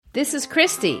This is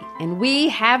Christy, and we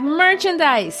have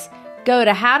merchandise. Go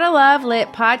to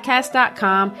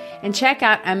howtolovelitpodcast.com and check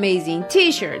out amazing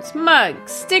t-shirts,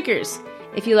 mugs, stickers.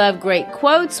 If you love great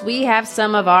quotes, we have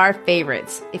some of our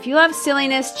favorites. If you love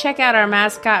silliness, check out our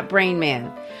mascot, Brain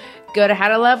Man. Go to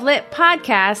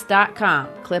howtolovelitpodcast.com,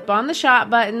 click on the shop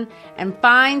button, and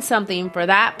find something for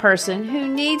that person who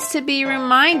needs to be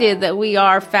reminded that we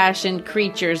are fashioned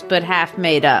creatures but half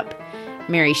made up.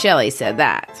 Mary Shelley said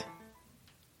that.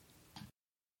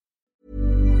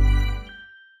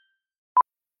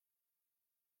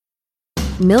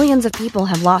 Millions of people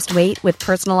have lost weight with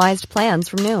personalized plans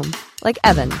from Noom. Like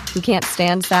Evan, who can't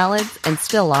stand salads and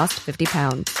still lost 50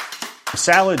 pounds.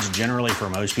 Salads generally for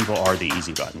most people are the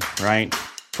easy button, right?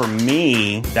 For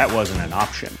me, that wasn't an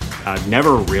option. I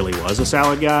never really was a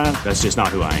salad guy. That's just not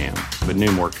who I am. But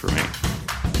Noom worked for me.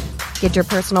 Get your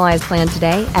personalized plan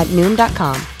today at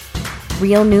Noom.com.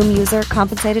 Real Noom user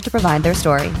compensated to provide their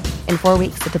story. In 4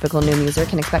 weeks, the typical Noom user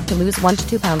can expect to lose 1 to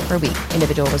 2 pounds per week.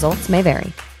 Individual results may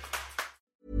vary.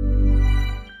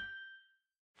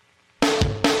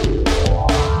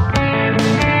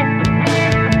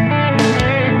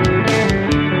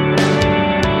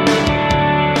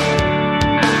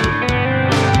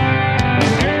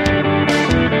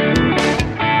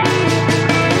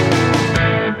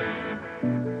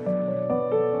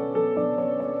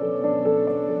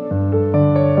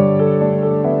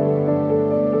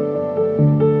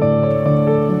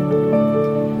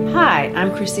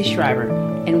 I'm Christy Schreiber,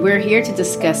 and we're here to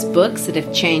discuss books that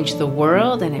have changed the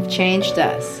world and have changed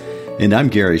us. And I'm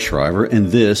Gary Schreiber, and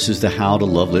this is the How to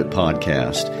Love Lit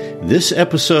podcast. This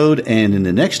episode and in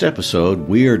the next episode,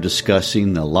 we are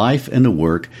discussing the life and the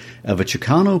work of a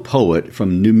Chicano poet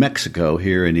from New Mexico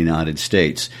here in the United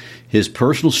States. His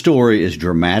personal story is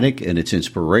dramatic and it's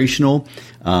inspirational.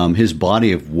 His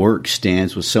body of work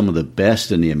stands with some of the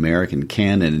best in the American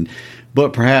canon.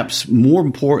 But perhaps more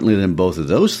importantly than both of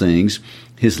those things,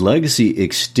 his legacy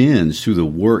extends through the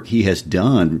work he has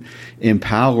done,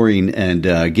 empowering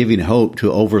and giving hope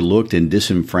to overlooked and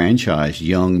disenfranchised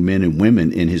young men and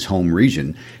women in his home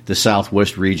region, the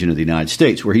Southwest region of the United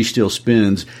States, where he still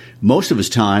spends most of his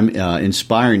time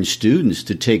inspiring students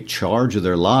to take charge of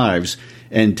their lives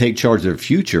and take charge of their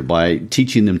future by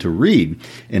teaching them to read.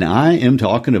 And I am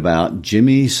talking about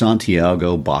Jimmy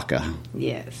Santiago Baca.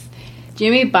 Yes.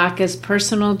 Jimmy Baca's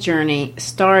personal journey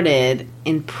started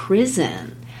in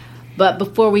prison. But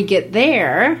before we get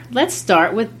there, let's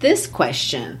start with this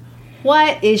question.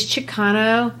 What is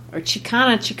Chicano or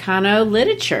Chicano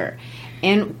literature?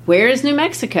 And where is New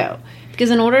Mexico?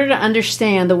 Because in order to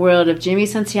understand the world of Jimmy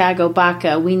Santiago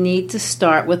Baca, we need to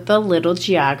start with a little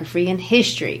geography and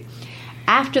history.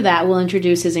 After that, we'll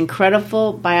introduce his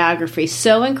incredible biography.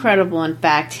 So incredible, in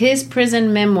fact, his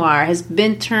prison memoir has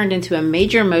been turned into a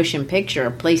major motion picture,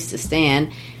 A Place to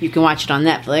Stand. You can watch it on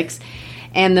Netflix.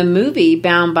 And the movie,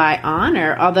 Bound by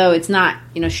Honor, although it's not,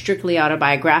 strictly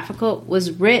autobiographical,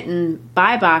 was written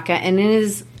by Baca, and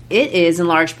it is in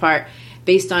large part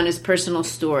based on his personal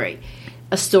story.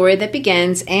 A story that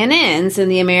begins and ends in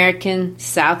the American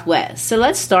Southwest. So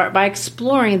let's start by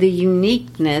exploring the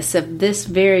uniqueness of this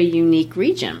very unique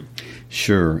region.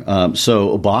 Sure.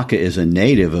 So Baca is a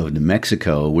native of New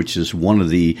Mexico, which is one of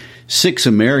the 6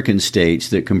 American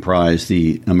states that comprise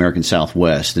the American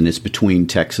Southwest, and it's between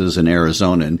Texas and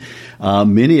Arizona. And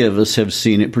many of us have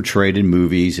seen it portrayed in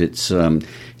movies. It's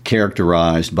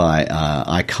characterized by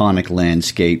iconic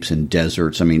landscapes and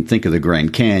deserts. I mean, think of the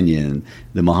Grand Canyon,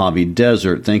 the Mojave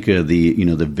Desert. Think of the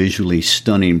visually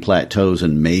stunning plateaus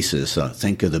and mesas.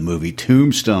 Think of the movie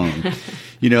Tombstone.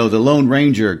 The Lone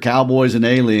Ranger, Cowboys and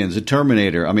Aliens, the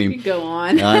Terminator. I mean, you go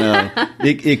on. I know.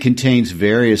 It contains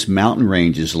various mountain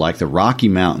ranges like the Rocky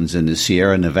Mountains and the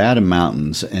Sierra Nevada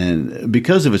Mountains. And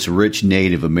because of its rich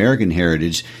Native American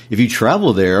heritage, if you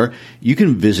travel there, you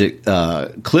can visit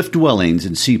cliff dwellings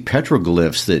and see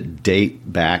petroglyphs that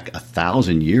date back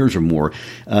 1,000 years or more.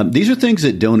 These are things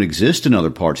that don't exist in other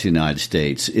parts of the United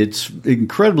States. It's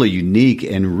incredibly unique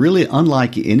and really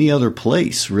unlike any other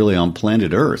place really on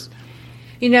planet Earth.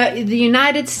 The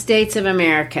United States of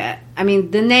America,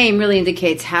 the name really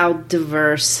indicates how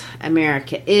diverse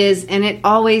America is, and it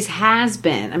always has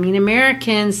been.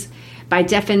 Americans, by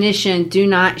definition, do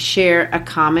not share a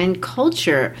common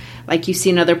culture like you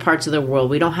see in other parts of the world.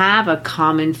 We don't have a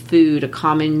common food, a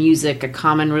common music, a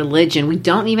common religion. We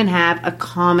don't even have a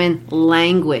common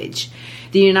language.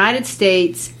 The United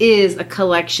States is a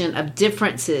collection of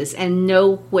differences, and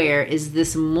nowhere is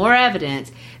this more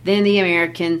evident then the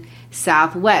American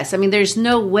Southwest. I mean, there's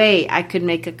no way I could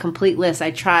make a complete list.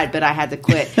 I tried, but I had to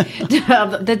quit.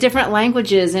 Of the different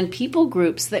languages and people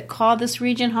groups that call this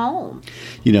region home.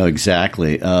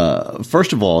 Exactly.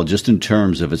 First of all, just in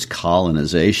terms of its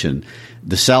colonization,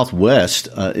 the Southwest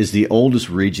is the oldest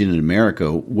region in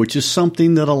America, which is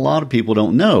something that a lot of people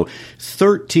don't know.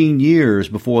 13 years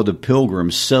before the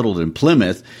Pilgrims settled in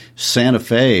Plymouth, Santa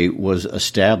Fe was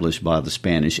established by the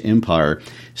Spanish Empire.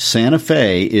 Santa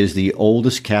Fe is the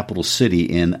oldest capital city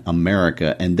in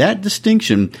America, and that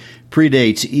distinction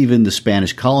predates even the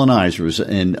Spanish colonizers,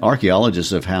 and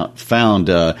archaeologists have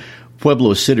found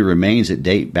Pueblo City remains that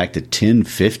date back to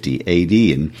 1050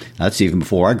 AD, and that's even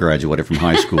before I graduated from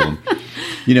high school.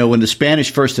 When the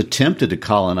Spanish first attempted to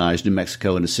colonize New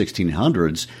Mexico in the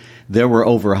 1600s, there were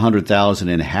over 100,000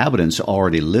 inhabitants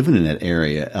already living in that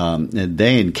area. And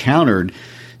they encountered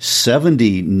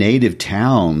 70 native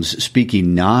towns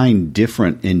speaking 9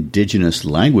 different indigenous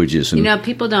languages. And,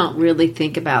 people don't really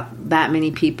think about that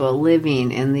many people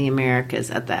living in the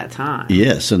Americas at that time.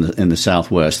 Yes, in the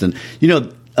Southwest. And,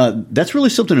 that's really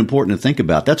something important to think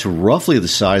about. That's roughly the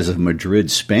size of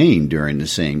Madrid, Spain during the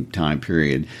same time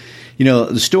period.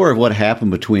 The story of what happened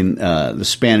between the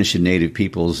Spanish and native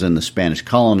peoples and the Spanish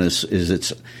colonists is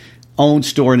its own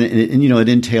story, and it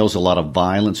entails a lot of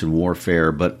violence and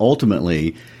warfare, but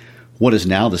ultimately what is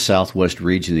now the Southwest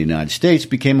region of the United States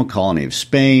became a colony of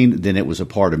Spain. Then it was a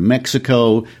part of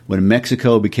Mexico when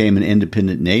Mexico became an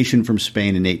independent nation from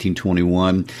Spain in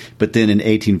 1821. But then in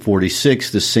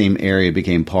 1846, the same area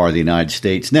became part of the United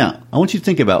States. Now, I want you to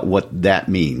think about what that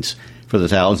means for the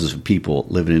thousands of people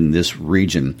living in this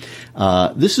region.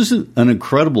 This is an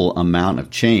incredible amount of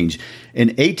change. In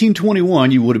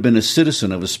 1821, you would have been a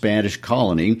citizen of a Spanish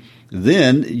colony.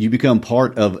 Then you become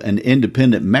part of an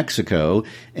independent Mexico.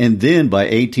 And then by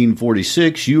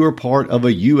 1846, you are part of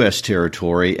a U.S.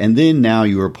 territory. And then now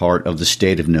you are part of the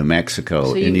state of New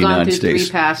Mexico in the United States. So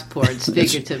you've gone through 3 passports,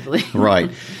 figuratively.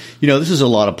 Right. This is a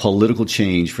lot of political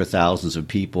change for thousands of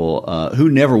people who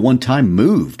never one time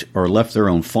moved or left their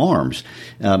own farms.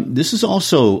 This is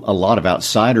also a lot of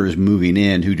outsiders moving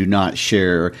in who do not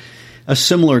share a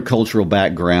similar cultural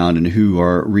background and who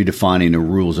are redefining the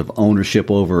rules of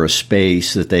ownership over a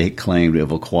space that they claim to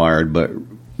have acquired but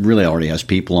really already has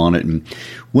people on it. And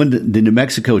when the New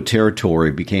Mexico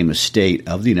territory became a state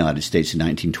of the United States in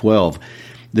 1912,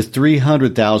 the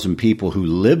 300,000 people who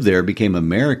lived there became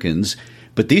Americans.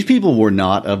 But these people were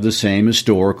not of the same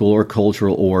historical or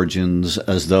cultural origins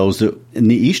as those in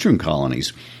the eastern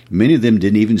colonies. Many of them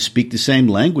didn't even speak the same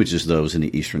language as those in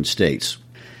the eastern states.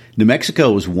 New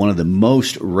Mexico was one of the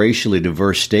most racially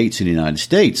diverse states in the United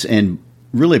States, and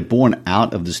really born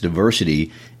out of this diversity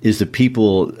is the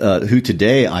people who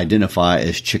today identify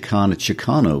as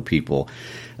Chicano people.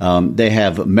 They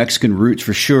have Mexican roots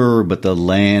for sure, but the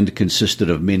land consisted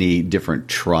of many different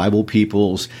tribal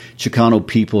peoples. Chicano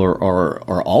people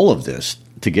are all of this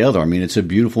together. I mean, it's a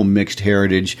beautiful mixed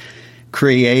heritage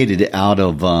created out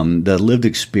of the lived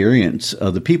experience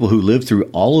of the people who lived through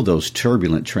all of those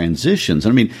turbulent transitions.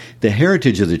 I mean, the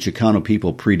heritage of the Chicano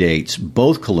people predates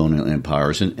both colonial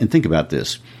empires. And think about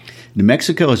this. New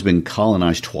Mexico has been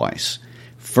colonized twice,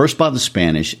 first by the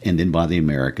Spanish and then by the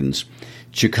Americans.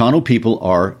 Chicano people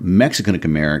are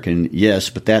Mexican-American, yes,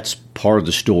 but that's part of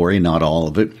the story, not all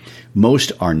of it.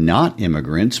 Most are not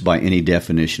immigrants by any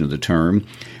definition of the term.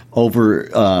 Over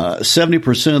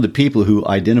 70% of the people who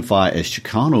identify as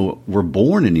Chicano were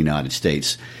born in the United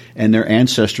States, and their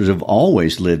ancestors have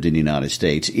always lived in the United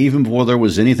States, even before there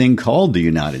was anything called the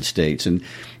United States. And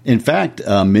in fact,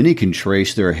 many can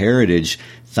trace their heritage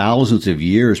thousands of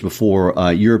years before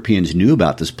Europeans knew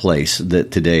about this place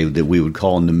that today that we would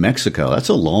call New Mexico. That's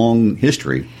a long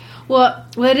history. Well,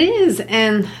 it is,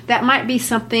 and that might be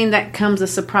something that comes as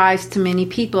a surprise to many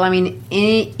people. I mean,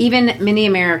 even many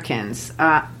Americans.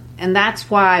 And that's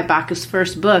why Baca's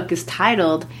first book is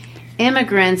titled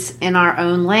Immigrants in Our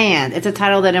Own Land. It's a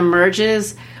title that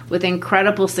emerges with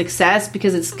incredible success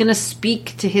because it's going to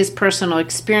speak to his personal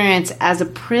experience as a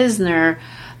prisoner,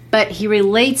 but he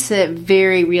relates it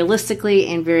very realistically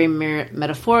and very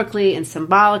metaphorically and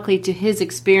symbolically to his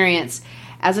experience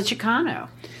as a Chicano.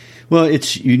 Well,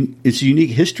 its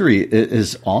unique history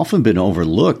has often been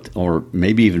overlooked or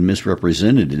maybe even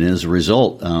misrepresented, and as a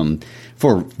result,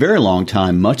 for a very long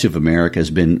time, much of America has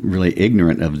been really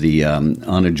ignorant of the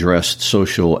unaddressed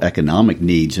social economic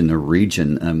needs in the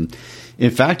region. In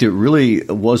fact, it really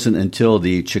wasn't until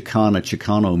the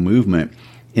Chicano movement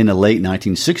in the late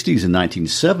 1960s and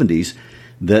 1970s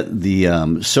that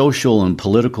the social and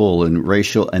political and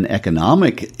racial and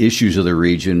economic issues of the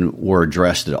region were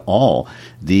addressed at all.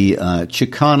 The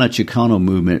Chicano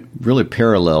movement really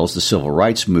parallels the civil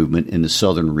rights movement in the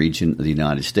southern region of the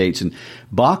United States. And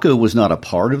Baca was not a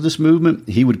part of this movement.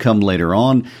 He would come later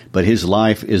on, but his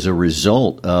life is a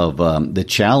result of the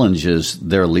challenges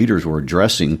their leaders were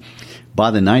addressing.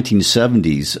 By the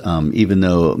 1970s, even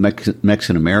though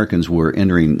Mexican Americans were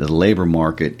entering the labor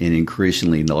market in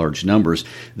increasingly large numbers,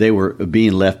 they were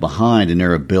being left behind in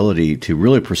their ability to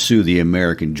really pursue the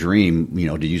American dream,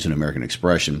 to use an American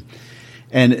expression.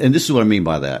 And this is what I mean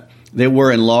by that. They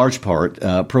were in large part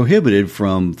prohibited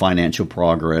from financial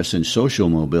progress and social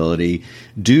mobility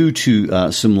due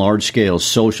to some large-scale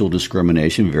social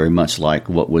discrimination, very much like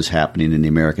what was happening in the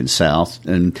American South.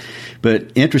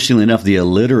 But interestingly enough, the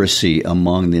illiteracy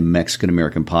among the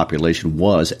Mexican-American population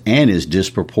was and is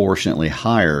disproportionately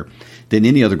higher than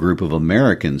any other group of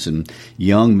Americans. And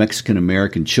young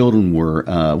Mexican-American children were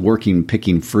working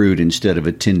picking fruit instead of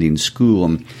attending school.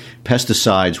 And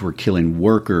pesticides were killing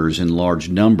workers in large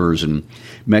numbers, and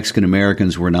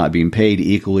Mexican-Americans were not being paid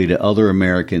equally to other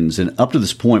Americans. And up to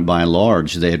this point, by and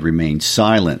large, they had remained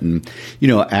silent. And,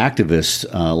 activists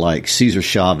like Cesar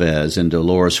Chavez and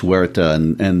Dolores Huerta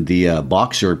and the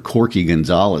boxer Corky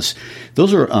Gonzalez,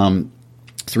 those are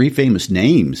three famous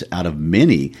names out of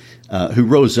many who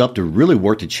rose up to really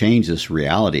work to change this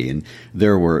reality. And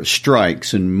there were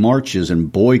strikes and marches and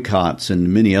boycotts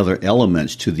and many other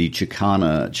elements to the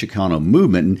Chicano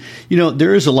movement. And,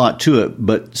 there is a lot to it,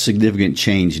 but significant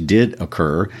change did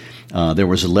occur. There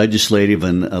was legislative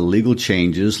and legal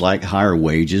changes like higher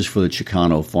wages for the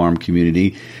Chicano farm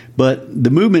community. But the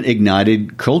movement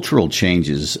ignited cultural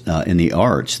changes in the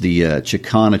arts. The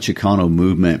Chicano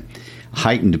movement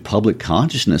heightened public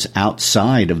consciousness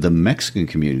outside of the Mexican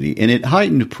community, and it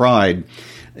heightened pride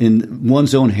in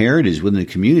one's own heritage within the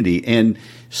community. And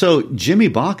so Jimmy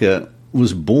Baca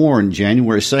was born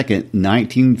January 2nd,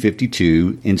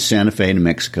 1952 in Santa Fe, New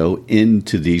Mexico,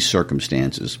 into these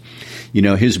circumstances.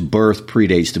 His birth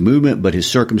predates the movement, but his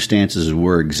circumstances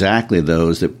were exactly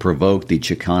those that provoked the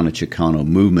Chicano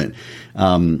movement.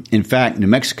 In fact, New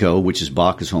Mexico, which is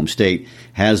Baca's home state,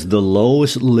 has the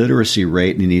lowest literacy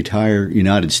rate in the entire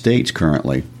United States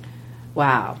currently.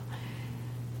 Wow.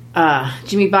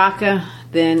 Jimmy Baca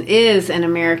then is an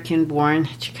American-born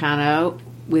Chicano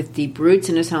with deep roots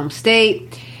in his home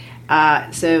state.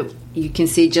 So you can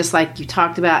see, just like you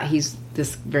talked about, he's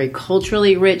this very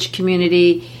culturally rich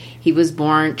community. He was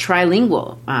born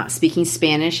trilingual, speaking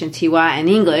Spanish and Tiwa and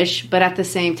English, but at the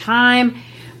same time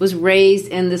was raised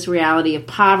in this reality of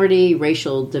poverty,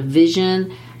 racial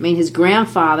division. I mean, his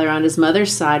grandfather on his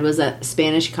mother's side was a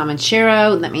Spanish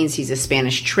Comanchero. That means he's a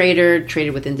Spanish trader,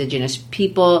 traded with indigenous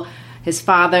people. His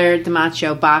father,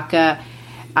 Damacho Baca,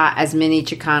 as many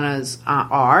Chicanos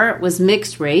are, was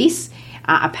mixed race,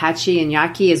 Apache and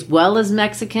Yaqui, as well as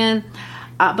Mexican.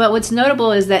 But what's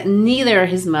notable is that neither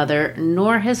his mother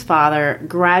nor his father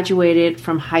graduated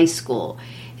from high school.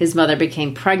 His mother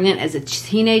became pregnant as a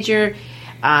teenager.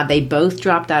 They both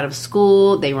dropped out of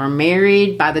school. They were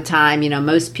married by the time,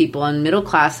 most people in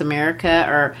middle-class America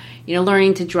are,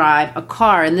 learning to drive a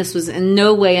car. And this was in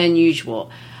no way unusual.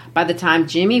 By the time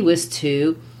Jimmy was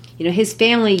 2, his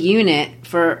family unit,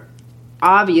 for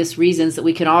obvious reasons that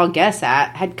we can all guess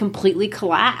at, had completely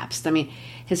collapsed. I mean,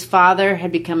 his father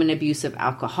had become an abusive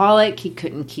alcoholic. He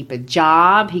couldn't keep a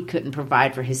job. He couldn't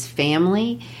provide for his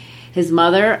family. His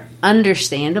mother,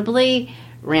 understandably,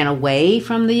 ran away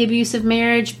from the abusive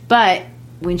marriage, but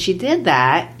when she did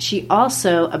that, she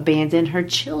also abandoned her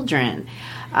children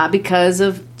because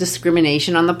of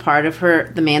discrimination on the part of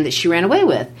the man that she ran away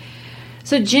with.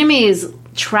 So Jimmy is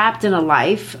trapped in a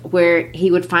life where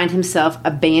he would find himself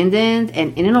abandoned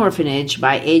and in an orphanage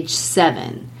by age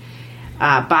 7.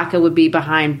 Baca would be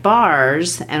behind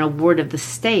bars and a ward of the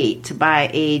state by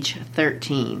age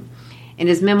 13. In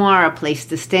his memoir, A Place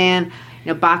to Stand,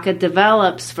 Baca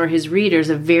develops for his readers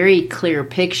a very clear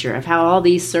picture of how all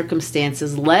these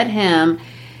circumstances led him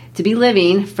to be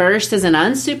living first as an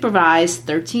unsupervised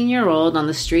 13-year-old on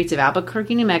the streets of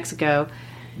Albuquerque, New Mexico,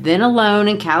 then alone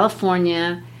in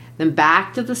California, then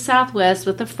back to the Southwest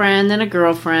with a friend and a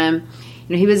girlfriend.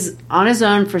 He was on his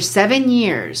own for 7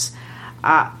 years.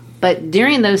 But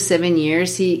during those 7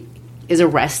 years, he is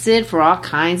arrested for all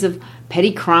kinds of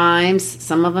petty crimes.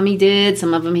 Some of them he did,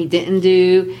 some of them he didn't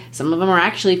do. Some of them are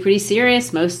actually pretty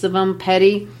serious, most of them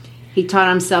petty. He taught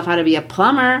himself how to be a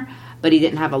plumber, but he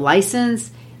didn't have a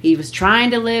license. He was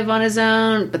trying to live on his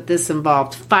own, but this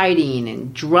involved fighting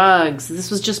and drugs.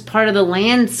 This was just part of the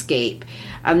landscape,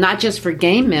 not just for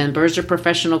gang members or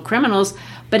professional criminals,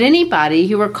 but anybody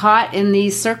who were caught in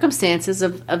these circumstances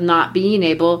of not being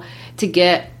able to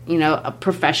get, a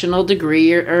professional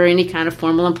degree or any kind of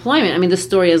formal employment. I mean, the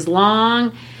story is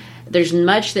long. There's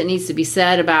much that needs to be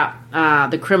said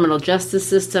about the criminal justice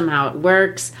system, how it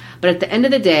works. But at the end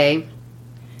of the day,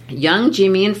 young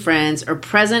Jimmy and friends are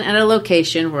present at a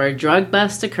location where a drug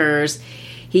bust occurs.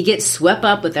 He gets swept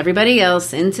up with everybody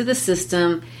else into the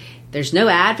system. There's no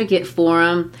advocate for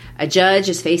him. A judge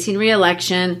is facing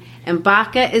re-election, and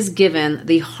Baca is given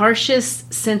the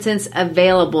harshest sentence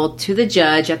available to the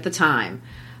judge at the time.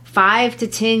 5 to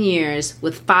 10 years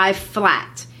with 5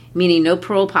 flat, meaning no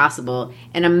parole possible,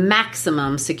 in a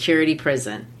maximum security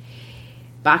prison.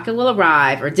 Baca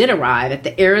did arrive at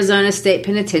the Arizona State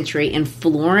Penitentiary in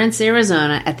Florence,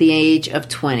 Arizona at the age of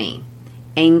 20.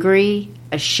 Angry,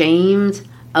 ashamed,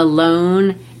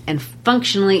 alone, and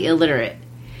functionally illiterate.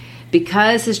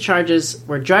 Because his charges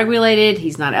were drug-related,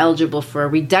 he's not eligible for a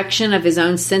reduction of his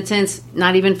own sentence,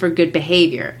 not even for good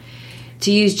behavior.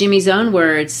 To use Jimmy's own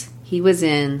words, he was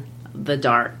in the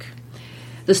dark.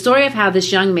 The story of how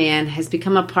this young man has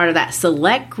become a part of that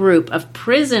select group of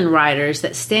prison writers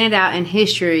that stand out in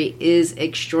history is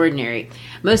extraordinary.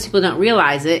 Most people don't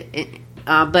realize it,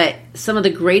 but some of the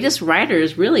greatest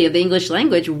writers, really, of the English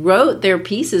language wrote their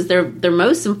pieces, their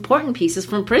most important pieces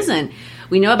from prison.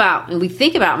 We know about, and we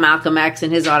think about Malcolm X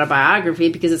and his autobiography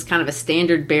because it's kind of a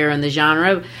standard bearer in the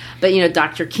genre. But,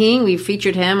 Dr. King, we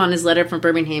featured him on his letter from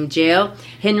Birmingham jail.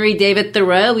 Henry David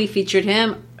Thoreau, we featured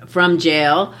him from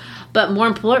jail. But more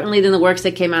importantly than the works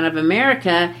that came out of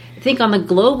America, I think on the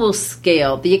global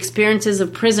scale, the experiences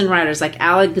of prison writers like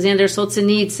Alexander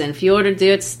Solzhenitsyn, Fyodor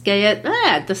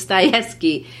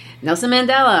Dostoevsky, Nelson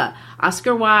Mandela,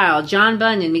 Oscar Wilde, John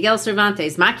Bunyan, Miguel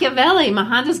Cervantes, Machiavelli,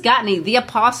 Mohandas Gandhi, the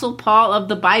Apostle Paul of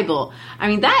the Bible. I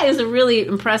mean, that is a really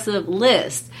impressive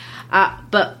list.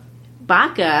 But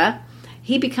Baca,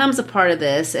 he becomes a part of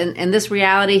this, and this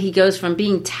reality, he goes from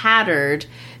being tattered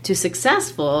to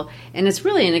successful, and it's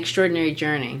really an extraordinary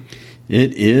journey.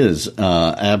 It is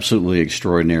absolutely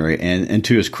extraordinary. And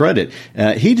to his credit,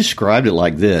 he described it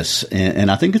like this, and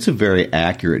I think it's a very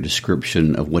accurate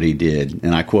description of what he did.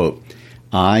 And I quote,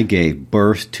 "I gave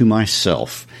birth to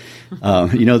myself."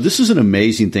 This is an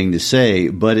amazing thing to say,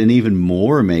 but an even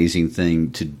more amazing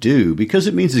thing to do because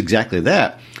it means exactly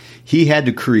that. He had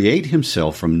to create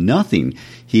himself from nothing.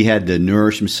 He had to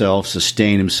nourish himself,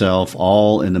 sustain himself,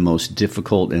 all in the most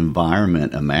difficult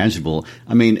environment imaginable.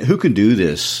 I mean, who can do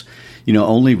this?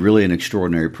 Only really an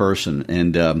extraordinary person.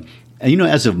 And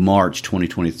as of March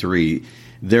 2023,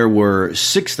 there were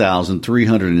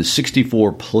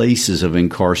 6,364 places of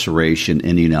incarceration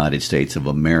in the United States of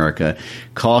America,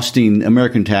 costing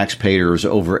American taxpayers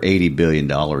over $80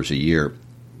 billion a year.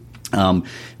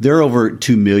 There are over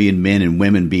 2 million men and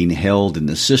women being held in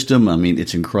the system. I mean,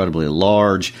 it's incredibly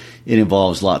large. It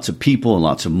involves lots of people and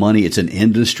lots of money. It's an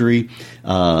industry.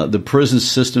 The prison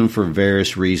system, for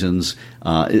various reasons,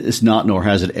 it's not, nor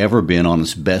has it ever been on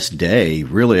its best day,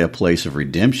 really a place of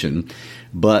redemption.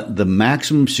 But the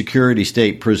maximum security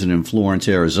state prison in Florence,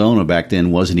 Arizona back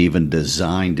then wasn't even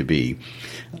designed to be.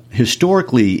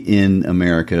 Historically in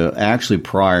America, actually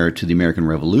prior to the American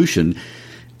Revolution,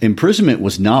 imprisonment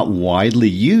was not widely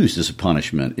used as a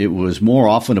punishment. It was more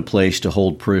often a place to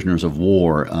hold prisoners of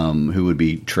war who would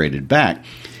be traded back.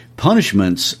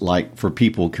 Punishments, like for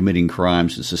people committing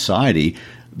crimes in society,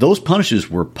 those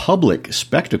punishments were public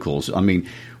spectacles. I mean,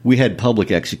 we had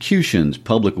public executions,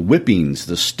 public whippings,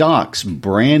 the stocks,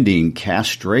 branding,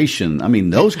 castration. I mean,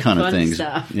 those kind of things.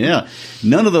 Stuff. Yeah.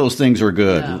 None of those things are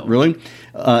good, No. really.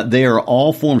 They are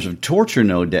all forms of torture,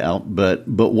 no doubt. But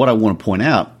what I want to point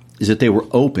out is that they were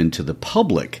open to the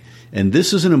public. And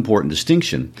this is an important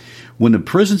distinction. When the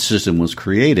prison system was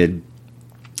created,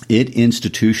 it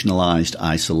institutionalized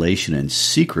isolation and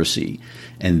secrecy.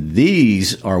 And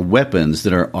these are weapons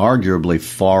that are arguably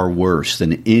far worse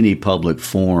than any public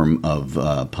form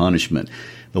of punishment.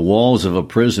 The walls of a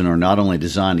prison are not only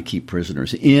designed to keep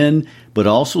prisoners in, but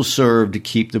also serve to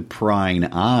keep the prying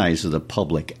eyes of the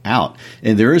public out.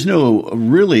 And there is no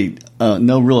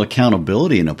real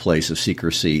accountability in a place of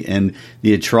secrecy. And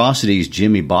the atrocities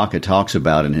Jimmy Baca talks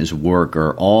about in his work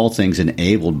are all things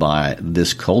enabled by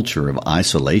this culture of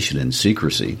isolation and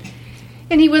secrecy.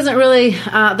 And he wasn't really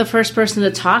the first person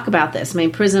to talk about this. I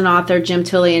mean, prison author Jim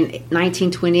Tilley in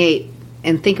 1928,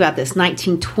 and think about this,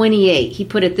 1928, he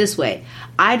put it this way: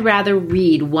 "I'd rather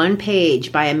read one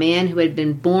page by a man who had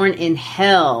been born in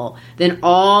hell than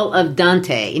all of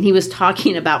Dante." And he was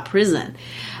talking about prison.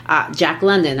 Jack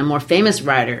London, a more famous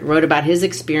writer, wrote about his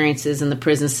experiences in the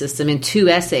prison system in 2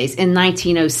 essays in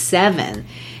 1907.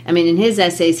 I mean, in his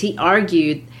essays, he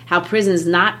argued how prisons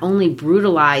not only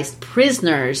brutalized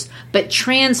prisoners, but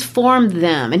transformed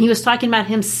them. And he was talking about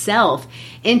himself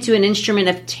into an instrument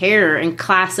of terror and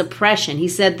class oppression. He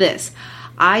said this,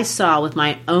 "I saw with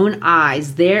my own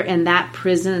eyes there in that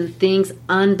prison things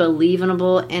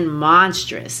unbelievable and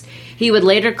monstrous." He would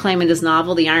later claim in his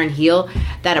novel, The Iron Heel,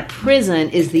 that a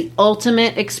prison is the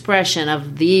ultimate expression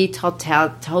of the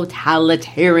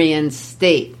totalitarian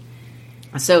state.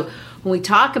 So when we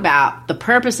talk about the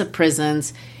purpose of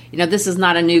prisons, this is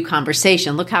not a new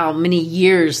conversation. Look how many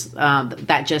years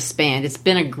that just spanned. It's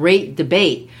been a great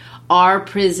debate. Are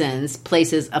prisons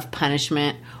places of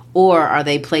punishment, or are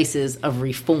they places of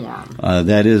reform?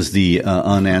 That is the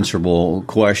unanswerable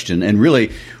question. And really,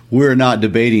 we're not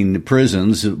debating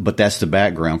prisons, but that's the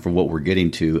background for what we're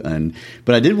getting to.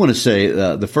 But I did want to say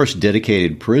the first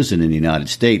dedicated prison in the United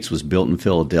States was built in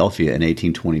Philadelphia in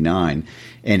 1829.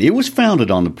 And it was founded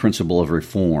on the principle of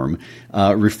reform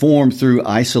through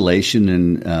isolation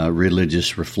and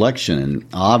religious reflection. And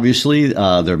obviously,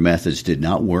 their methods did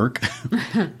not work,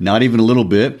 not even a little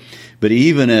bit. But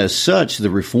even as such, the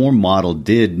reform model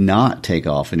did not take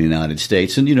off in the United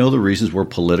States. And, the reasons were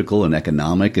political and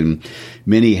economic, and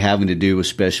many having to do with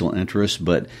special interests.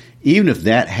 But even if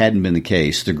that hadn't been the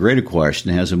case, the greater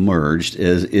question has emerged,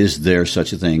 is there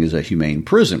such a thing as a humane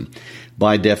prison?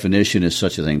 By definition, is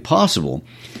such a thing possible?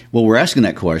 Well, we're asking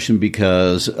that question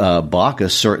because Baca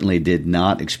certainly did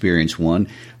not experience one,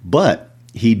 but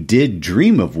he did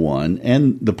dream of one,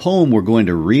 and the poem we're going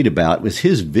to read about was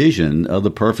his vision of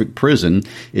the perfect prison.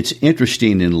 It's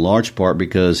interesting in large part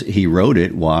because he wrote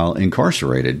it while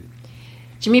incarcerated.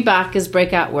 Jimmy Baca's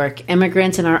breakout work,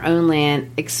 Immigrants in Our Own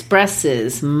Land,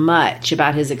 expresses much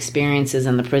about his experiences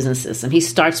in the prison system. He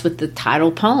starts with the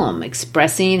title poem,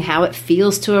 expressing how it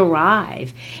feels to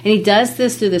arrive. And he does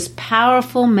this through this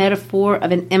powerful metaphor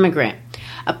of an immigrant.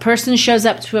 A person shows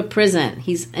up to a prison.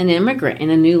 He's an immigrant in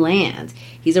a new land.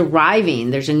 He's arriving.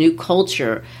 There's a new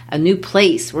culture, a new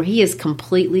place where he is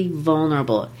completely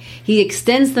vulnerable. He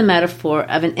extends the metaphor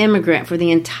of an immigrant for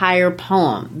the entire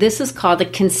poem. This is called a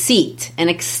conceit, an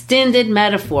extended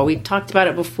metaphor. We've talked about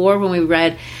it before when we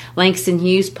read Langston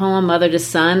Hughes' poem, Mother to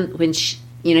Son, when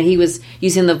he was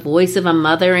using the voice of a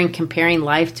mother and comparing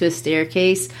life to a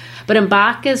staircase. But in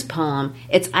Baca's poem,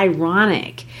 it's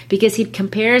ironic because he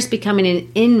compares becoming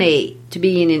an inmate to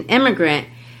being an immigrant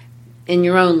in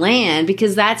your own land,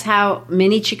 because that's how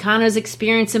many Chicanos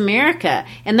experience America,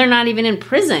 and they're not even in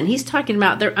prison. He's talking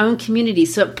about their own community,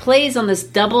 so it plays on this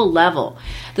double level.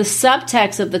 The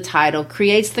subtext of the title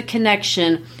creates the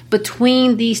connection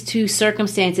between these two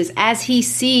circumstances as he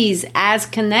sees as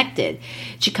connected.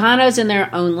 Chicanos in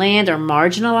their own land are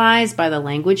marginalized by the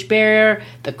language barrier,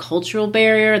 the cultural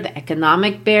barrier, the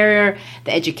economic barrier,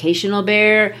 the educational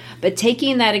barrier, but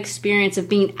taking that experience of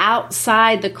being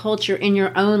outside the culture in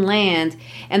your own land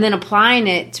and then applying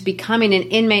it to becoming an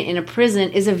inmate in a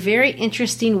prison is a very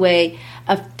interesting way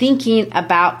of thinking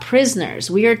about prisoners.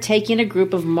 We are taking a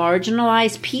group of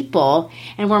marginalized people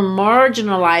and we're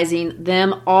marginalizing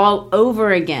them all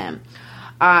over again.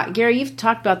 Gary, you've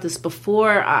talked about this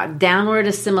before, downward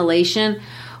assimilation.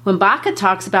 When Baca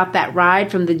talks about that ride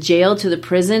from the jail to the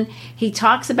prison, he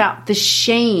talks about the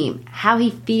shame, how he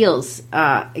feels,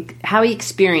 how he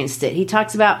experienced it. He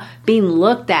talks about being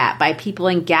looked at by people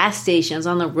in gas stations,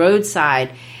 on the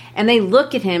roadside, and they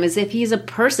look at him as if he's a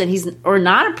person, or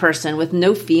not a person, with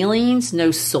no feelings, no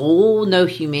soul, no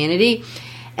humanity.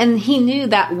 And he knew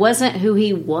that wasn't who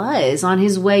he was on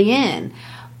his way in.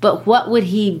 But what would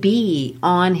he be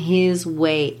on his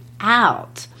way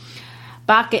out?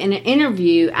 Baca, in an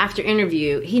interview after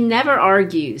interview, he never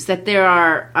argues that there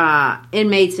are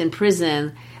inmates in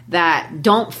prison that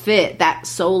don't fit that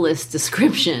soulless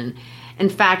description. In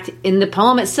fact, in the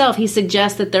poem itself, he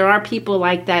suggests that there are people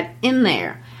like that in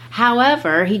there.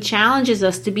 However, he challenges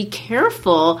us to be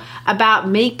careful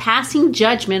about passing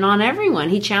judgment on everyone.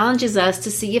 He challenges us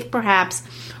to see if perhaps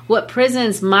what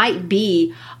prisons might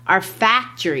be are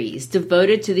factories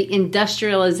devoted to the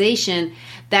industrialization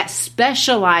that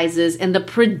specializes in the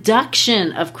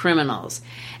production of criminals.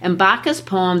 In Baca's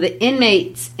poem, the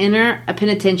inmates enter a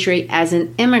penitentiary as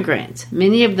an immigrant,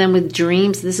 many of them with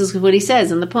dreams. This is what he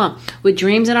says in the poem, with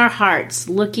dreams in our hearts,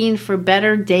 looking for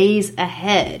better days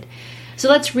ahead. So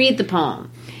let's read the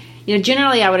poem.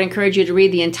 Generally, I would encourage you to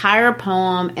read the entire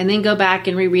poem and then go back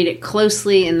and reread it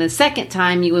closely. And the second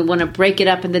time, you would want to break it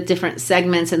up into different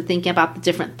segments and think about the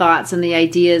different thoughts and the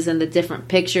ideas and the different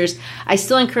pictures. I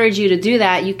still encourage you to do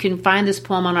that. You can find this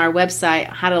poem on our website,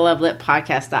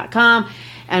 howtolovelitpodcast.com.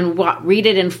 and read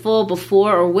it in full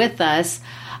before or with us,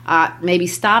 maybe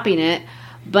stopping it.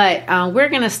 But we're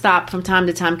going to stop from time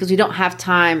to time because we don't have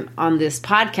time on this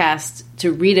podcast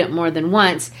to read it more than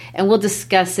once, and we'll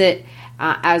discuss it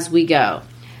as we go.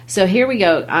 So here we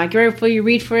go. Gary, will you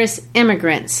read for us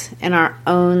Immigrants in Our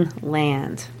Own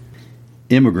Land?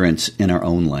 Immigrants in our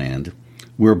own land.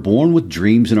 We're born with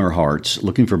dreams in our hearts,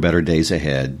 looking for better days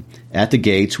ahead. At the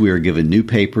gates, we are given new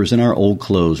papers and our old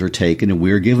clothes are taken, and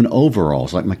we are given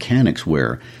overalls like mechanics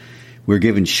wear. We're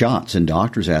given shots and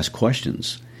doctors ask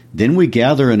questions. Then we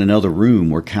gather in another room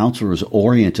where counselors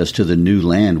orient us to the new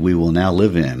land we will now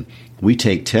live in. We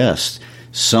take tests.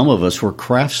 Some of us were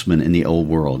craftsmen in the old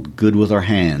world, good with our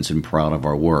hands and proud of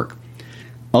our work.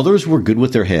 Others were good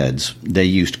with their heads. They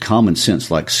used common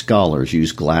sense like scholars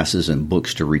use glasses and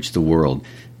books to reach the world,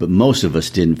 but most of us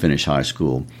didn't finish high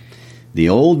school. The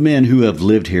old men who have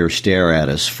lived here stare at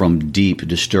us from deep,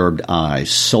 disturbed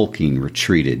eyes, sulking,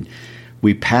 retreated.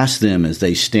 We pass them as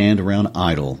they stand around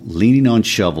idle, leaning on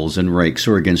shovels and rakes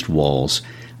or against walls.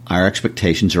 Our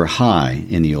expectations are high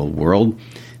in the old world.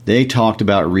 They talked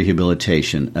about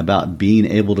rehabilitation, about being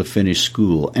able to finish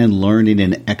school and learning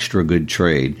an extra good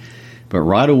trade. But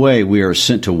right away, we are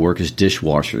sent to work as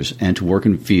dishwashers and to work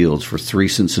in fields for 3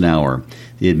 cents an hour.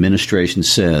 The administration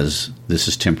says this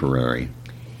is temporary.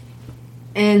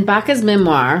 In Baca's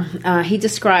memoir, he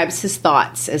describes his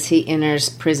thoughts as he enters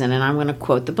prison, and I'm going to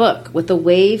quote the book. With a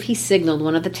wave, he signaled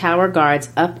one of the tower guards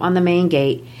up on the main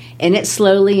gate, and it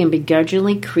slowly and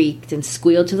begrudgingly creaked and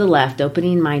squealed to the left,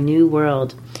 opening my new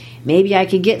world. Maybe I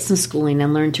could get some schooling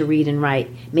and learn to read and write.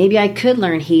 Maybe I could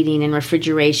learn heating and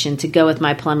refrigeration to go with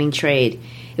my plumbing trade.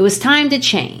 It was time to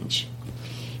change.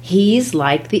 He's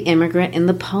like the immigrant in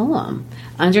the poem.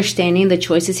 Understanding the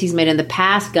choices he's made in the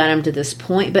past got him to this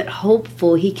point, but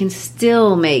hopeful he can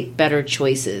still make better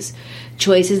choices.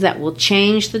 Choices that will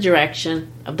change the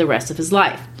direction of the rest of his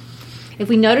life. If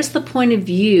we notice the point of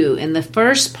view in the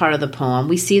first part of the poem,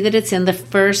 we see that it's in the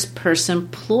first person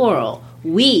plural.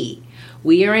 We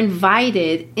are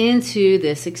invited into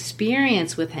this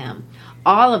experience with him.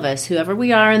 All of us, whoever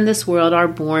we are in this world, are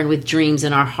born with dreams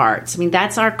in our hearts. I mean,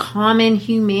 that's our common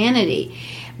humanity.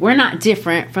 We're not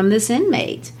different from this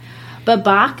inmate. But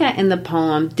Baca in the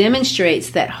poem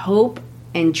demonstrates that hope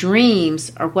and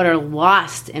dreams are what are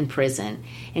lost in prison.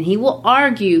 And he will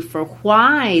argue for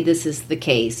why this is the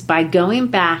case by going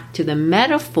back to the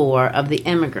metaphor of the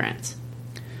immigrant.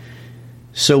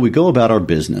 So we go about our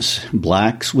business,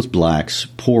 blacks with blacks,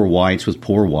 poor whites with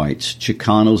poor whites,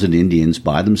 Chicanos and Indians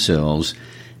by themselves.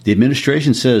 The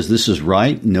administration says this is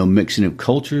right, no mixing of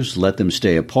cultures, let them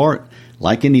stay apart,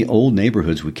 like in the old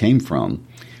neighborhoods we came from.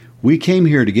 We came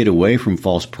here to get away from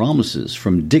false promises,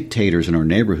 from dictators in our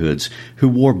neighborhoods who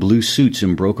wore blue suits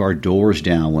and broke our doors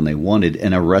down when they wanted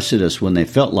and arrested us when they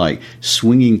felt like,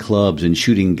 swinging clubs and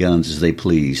shooting guns as they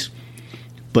please.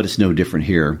 But it's no different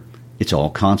here. It's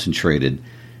all concentrated.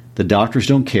 The doctors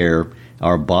don't care.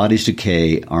 Our bodies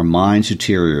decay. Our minds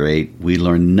deteriorate. We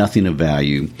learn nothing of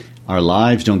value. Our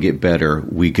lives don't get better.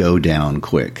 We go down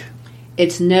quick.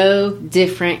 It's no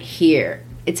different here.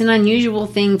 It's an unusual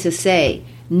thing to say.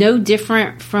 No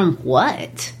different from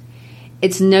what?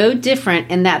 It's no different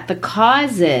in that the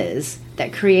causes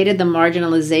that created the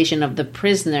marginalization of the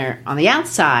prisoner on the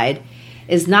outside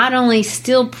is not only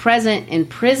still present in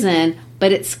prison,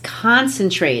 but it's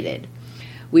concentrated.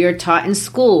 We are taught in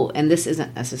school, and this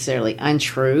isn't necessarily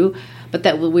untrue, but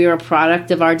that we are a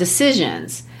product of our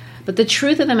decisions. But the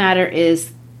truth of the matter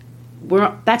is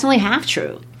that's only half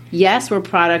true. Yes, we're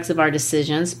products of our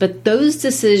decisions, but those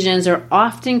decisions are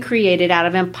often created out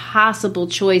of impossible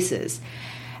choices.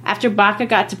 After Baca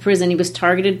got to prison, he was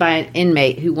targeted by an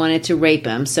inmate who wanted to rape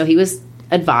him, so he was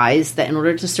advised that in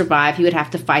order to survive, he would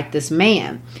have to fight this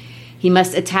man. He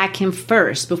must attack him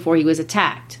first before he was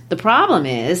attacked. The problem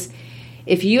is,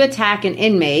 if you attack an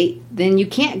inmate, then you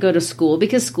can't go to school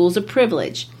because school's a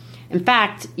privilege. In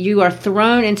fact, you are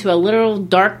thrown into a literal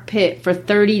dark pit for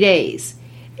 30 days.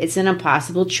 It's an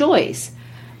impossible choice,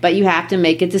 but you have to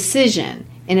make a decision,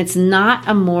 and it's not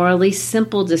a morally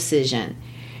simple decision.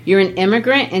 You're an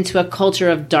immigrant into a culture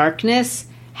of darkness.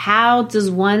 How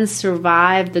does one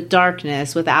survive the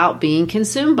darkness without being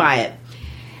consumed by it?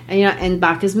 And, in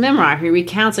Baca's memoir, he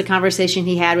recounts a conversation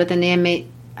he had with a man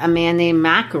named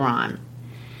Macaron.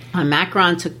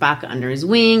 Macaron took Baca under his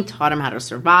wing, taught him how to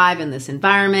survive in this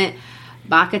environment.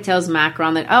 Baca tells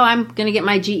Macaron that, I'm going to get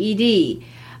my GED.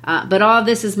 But all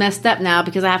this is messed up now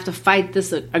because I have to fight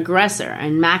this aggressor.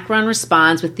 And Macaron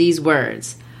responds with these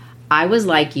words: I was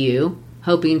like you,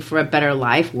 hoping for a better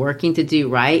life, working to do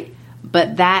right.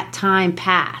 But that time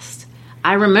passed.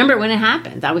 I remember when it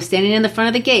happened. I was standing in the front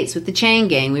of the gates with the chain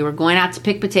gang. We were going out to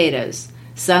pick potatoes.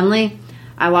 Suddenly,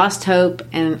 I lost hope,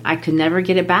 and I could never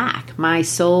get it back. My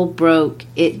soul broke.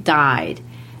 It died.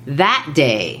 That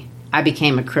day, I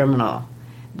became a criminal.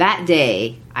 That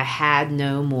day, I had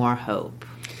no more hope.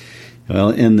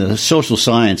 Well, in the social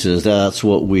sciences, that's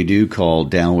what we do call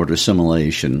downward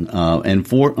assimilation.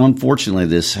 Unfortunately,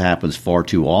 this happens far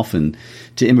too often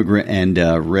to immigrant and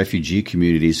refugee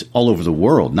communities all over the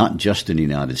world, not just in the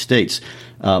United States.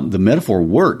 The metaphor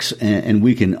works, and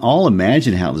we can all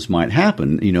imagine how this might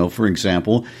happen. For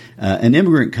example, an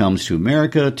immigrant comes to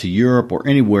America, to Europe, or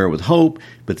anywhere with hope,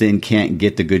 but then can't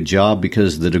get the good job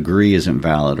because the degree isn't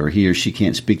valid, or he or she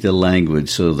can't speak the language,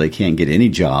 so they can't get any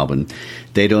job, and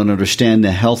they don't understand the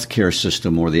healthcare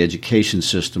system or the education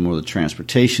system or the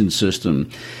transportation system.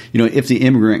 If the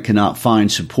immigrant cannot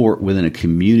find support within a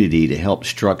community to help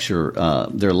structure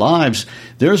their lives,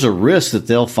 there's a risk that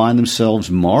they'll find themselves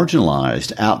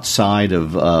marginalized outside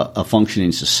of a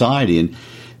functioning society. And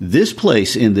this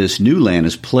place in this new land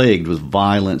is plagued with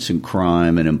violence and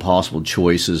crime and impossible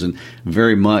choices, and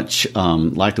very much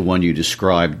like the one you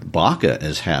described Baca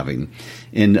as having.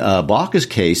 In Baca's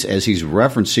case, as he's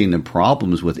referencing the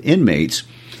problems with inmates,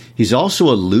 he's also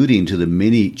alluding to the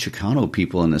many Chicano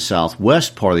people in the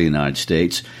southwest part of the United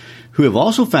States who have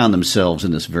also found themselves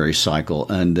in this very cycle.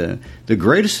 And the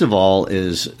greatest of all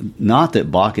is not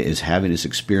that Baca is having this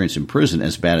experience in prison,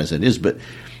 as bad as it is, but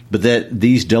that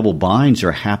these double binds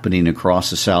are happening across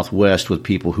the Southwest with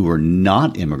people who are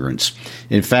not immigrants.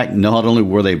 In fact, not only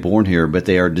were they born here, but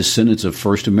they are descendants of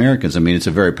first Americans. I mean, it's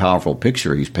a very powerful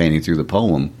picture he's painting through the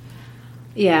poem.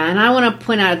 Yeah, and I want to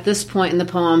point out at this point in the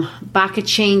poem, Baca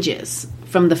changes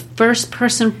from the first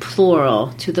person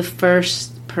plural to the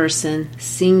first person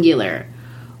singular.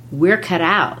 We're cut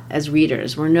out as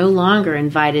readers. We're no longer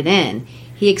invited in.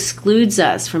 He excludes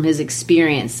us from his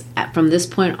experience from this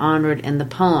point onward in the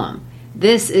poem.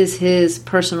 This is his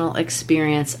personal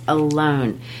experience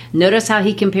alone. Notice how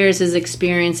he compares his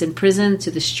experience in prison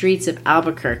to the streets of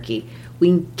Albuquerque.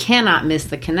 We cannot miss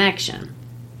the connection.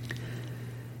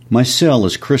 My cell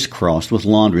is crisscrossed with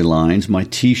laundry lines. My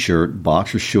T-shirt,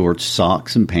 boxer shorts,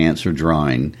 socks, and pants are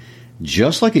drying,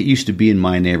 just like it used to be in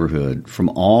my neighborhood, from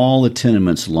all the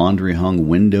tenements laundry hung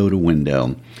window to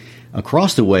window.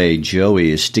 Across the way,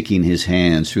 Joey is sticking his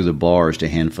hands through the bars to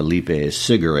hand Felipe a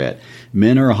cigarette.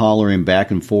 Men are hollering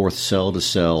back and forth cell to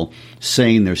cell,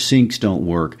 saying their sinks don't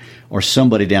work, or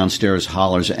somebody downstairs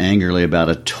hollers angrily about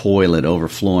a toilet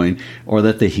overflowing, or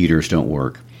that the heaters don't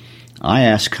work. I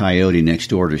ask Coyote next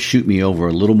door to shoot me over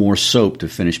a little more soap to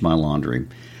finish my laundry.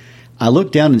 I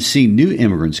look down and see new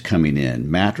immigrants coming in,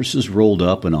 mattresses rolled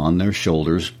up and on their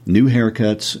shoulders, new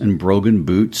haircuts and broken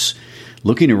boots,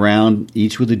 looking around,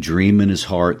 each with a dream in his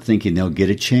heart, thinking they'll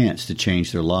get a chance to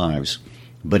change their lives.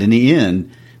 But in the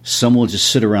end, some will just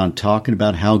sit around talking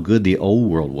about how good the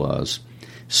old world was.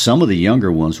 Some of the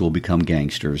younger ones will become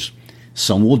gangsters.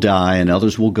 Some will die, and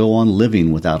others will go on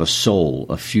living without a soul,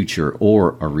 a future,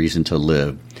 or a reason to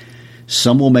live.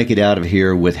 Some will make it out of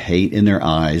here with hate in their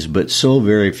eyes, but so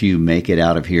very few make it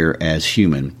out of here as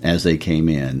human as they came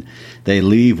in. They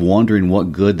leave wondering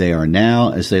what good they are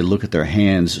now as they look at their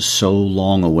hands so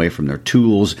long away from their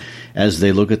tools, as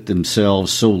they look at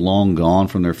themselves so long gone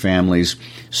from their families,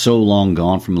 so long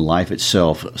gone from life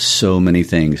itself. So many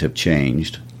things have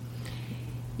changed.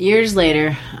 Years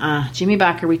later, Jimmy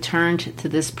Baca returned to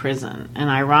this prison, and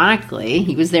ironically,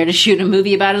 he was there to shoot a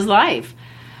movie about his life.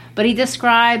 But he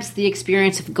describes the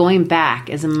experience of going back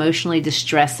as emotionally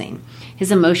distressing. His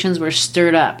emotions were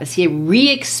stirred up as he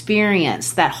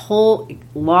re-experienced that whole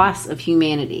loss of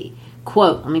humanity.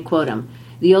 Quote, let me quote him,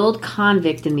 "The old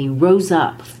convict in me rose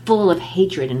up, full of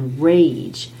hatred and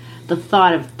rage. The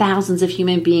thought of thousands of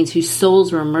human beings whose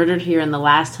souls were murdered here in the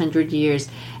last 100 years,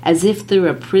 as if through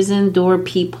a prison door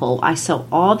peephole, I saw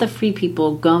all the free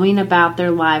people going about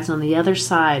their lives on the other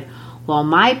side, while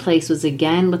my place was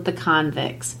again with the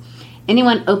convicts.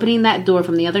 Anyone opening that door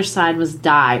from the other side must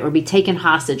die or be taken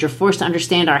hostage or forced to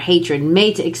understand our hatred,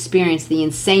 made to experience the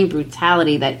insane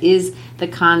brutality that is the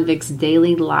convict's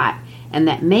daily lot, and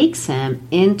that makes him,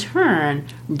 in turn,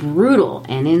 brutal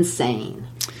and insane."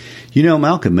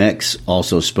 Malcolm X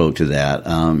also spoke to that.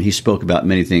 He spoke about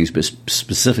many things, but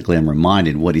specifically I'm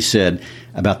reminded what he said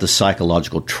about the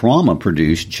psychological trauma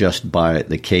produced just by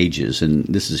the cages. And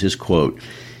this is his quote: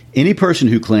 "Any person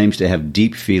who claims to have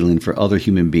deep feeling for other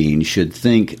human beings should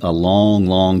think a long,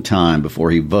 long time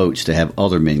before he votes to have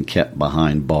other men kept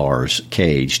behind bars,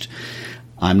 caged.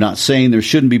 I'm not saying there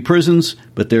shouldn't be prisons,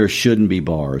 but there shouldn't be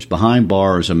bars. Behind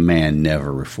bars, a man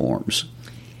never reforms."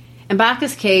 In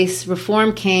Baca's case,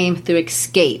 reform came through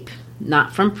escape,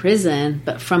 not from prison,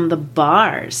 but from the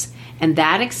bars. And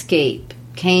that escape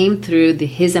came through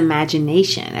his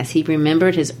imagination as he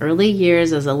remembered his early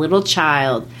years as a little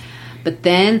child, but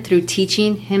then through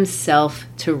teaching himself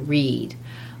to read.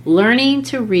 Learning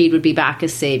to read would be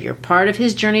Baca's savior. Part of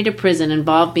his journey to prison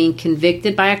involved being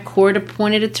convicted by a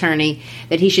court-appointed attorney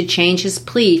that he should change his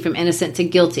plea from innocent to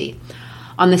guilty.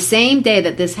 On the same day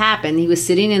that this happened, he was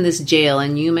sitting in this jail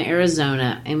in Yuma,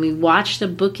 Arizona, and we watched the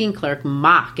booking clerk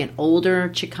mock an older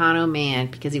Chicano man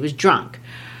because he was drunk.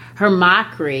 Her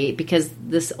mockery, because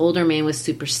this older man was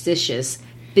superstitious,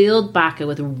 filled Baca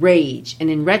with rage, and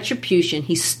in retribution,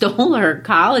 he stole her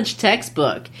college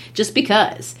textbook just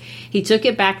because. He took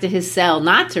it back to his cell,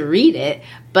 not to read it,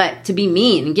 but to be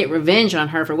mean and get revenge on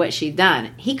her for what she'd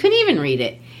done. He couldn't even read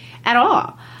it at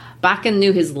all. Baca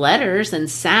knew his letters and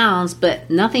sounds, but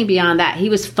nothing beyond that. He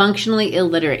was functionally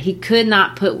illiterate. He could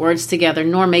not put words together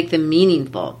nor make them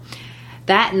meaningful.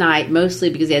 That night,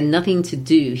 mostly because he had nothing to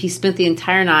do, he spent the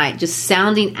entire night just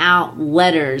sounding out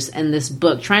letters in this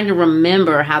book, trying to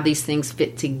remember how these things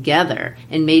fit together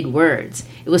and made words.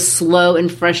 It was slow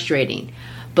and frustrating.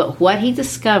 But what he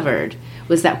discovered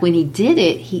was that when he did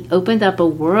it, he opened up a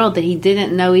world that he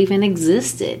didn't know even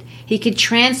existed. He could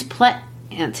transplant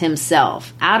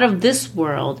himself out of this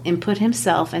world and put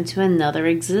himself into another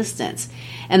existence.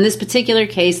 In this particular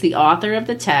case, the author of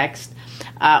the text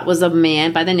was a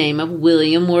man by the name of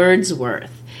William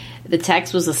Wordsworth. The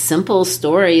text was a simple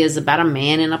story. It was about a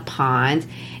man in a pond,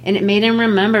 and it made him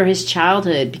remember his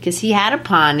childhood because he had a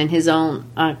pond in his own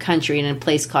country in a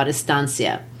place called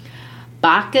Estancia.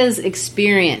 Baca's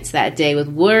experience that day with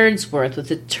Wordsworth was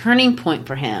a turning point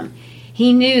for him.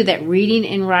 He knew that reading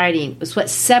and writing was what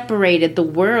separated the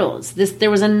worlds. There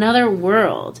was another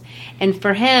world. And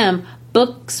for him,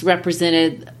 books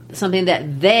represented something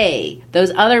that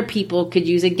those other people, could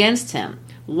use against him.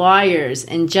 Lawyers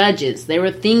and judges, they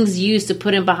were things used to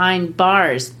put him behind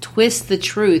bars, twist the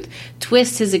truth,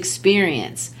 twist his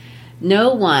experience.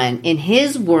 No one in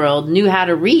his world knew how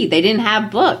to read. They didn't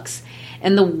have books.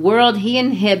 In the world he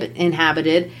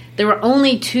inhabited, there were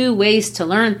only two ways to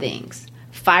learn things: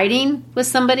 fighting with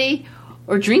somebody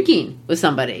or drinking with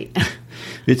somebody.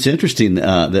 It's interesting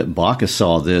that Baca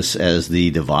saw this as the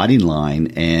dividing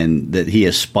line and that he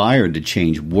aspired to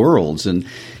change worlds. And,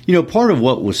 part of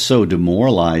what was so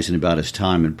demoralizing about his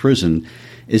time in prison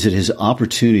is that his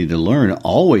opportunity to learn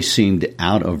always seemed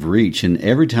out of reach. And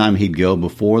every time he'd go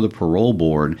before the parole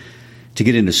board to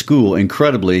get into school,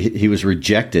 incredibly, he was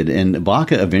rejected. And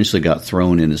Baca eventually got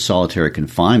thrown into solitary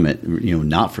confinement,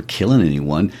 not for killing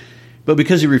anyone, but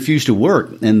because he refused to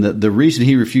work. And the reason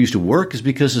he refused to work is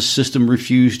because the system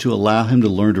refused to allow him to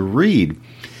learn to read.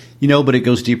 But it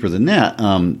goes deeper than that.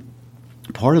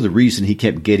 Part of the reason he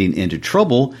kept getting into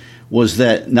trouble was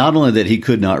that not only that he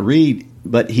could not read,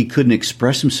 but he couldn't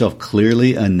express himself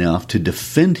clearly enough to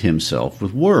defend himself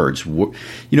with words.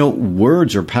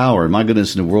 Words are power. My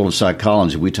goodness, in the world of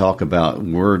psychology, we talk about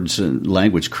words and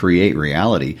language create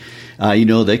reality.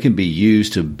 They can be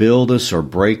used to build us or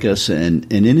break us.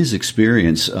 And in his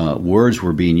experience, words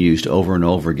were being used over and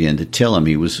over again to tell him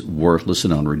he was worthless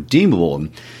and unredeemable.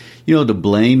 And, to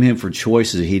blame him for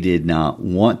choices he did not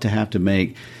want to have to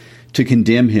make, to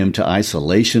condemn him to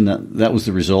isolation. That was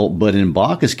the result. But in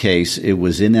Baca's case, it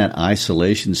was in that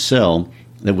isolation cell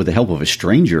that with the help of a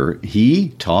stranger, he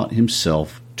taught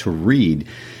himself to read.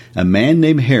 A man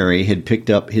named Harry had picked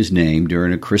up his name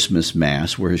during a Christmas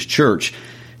Mass where his church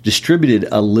distributed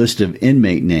a list of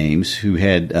inmate names who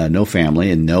had no family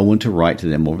and no one to write to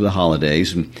them over the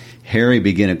holidays. And Harry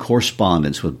began a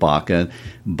correspondence with Baca.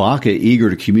 Baca, eager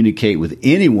to communicate with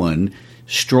anyone,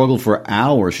 struggled for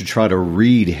hours to try to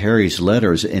read Harry's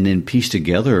letters and then piece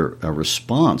together a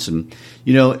response. And,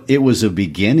 it was a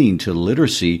beginning to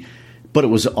literacy, but it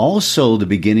was also the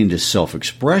beginning to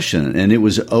self-expression, and it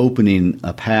was opening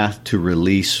a path to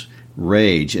release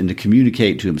rage and to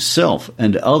communicate to himself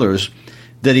and to others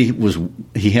that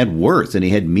he had worth and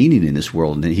he had meaning in this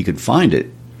world and that he could find it.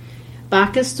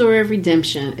 Baca's story of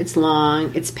redemption, it's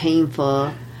long, it's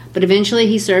painful, but eventually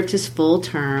he served his full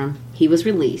term. He was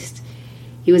released.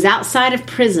 He was outside of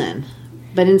prison,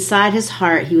 but inside his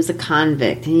heart he was a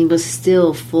convict, and he was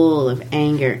still full of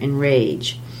anger and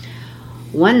rage.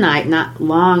 One night, not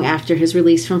long after his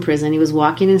release from prison, he was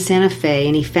walking in Santa Fe,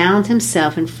 and he found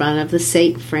himself in front of the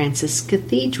St. Francis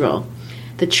Cathedral.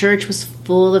 The church was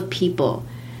full of people.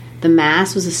 The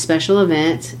Mass was a special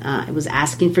event. It was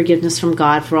asking forgiveness from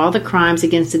God for all the crimes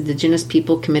against indigenous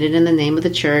people committed in the name of the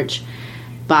church.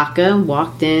 Baca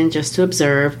walked in just to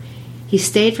observe. He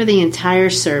stayed for the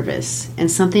entire service, and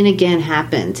something again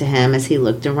happened to him as he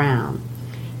looked around.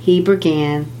 He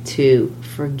began to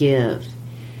forgive.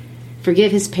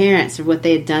 forgive his parents for what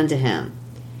they had done to him.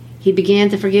 He began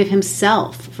to forgive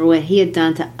himself for what he had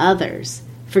done to others,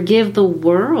 forgive the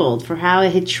world for how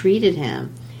it had treated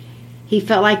him. He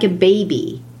felt like a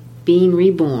baby being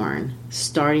reborn,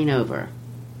 starting over.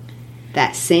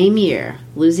 That same year,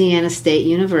 Louisiana State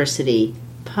University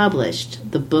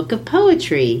published the book of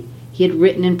poetry he had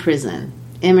written in prison,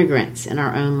 Immigrants in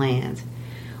Our Own Land.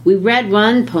 We read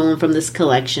one poem from this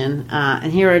collection,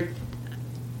 and here's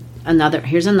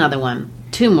another one.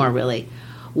 Two more, really.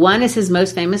 One is his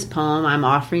most famous poem. I'm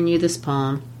offering you this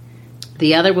poem.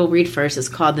 The other we'll read first. It's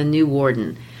called The New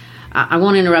Warden. I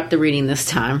won't interrupt the reading this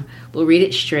time. We'll read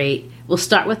it straight. We'll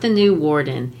start with The New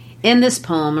Warden. In this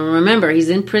poem, and remember, he's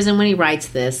in prison when he writes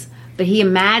this, but he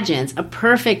imagines a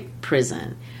perfect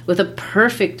prison with a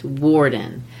perfect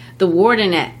warden. The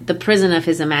warden at the prison of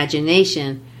his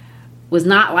imagination was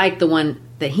not like the one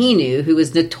that he knew, who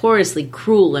was notoriously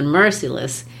cruel and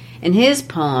merciless. In his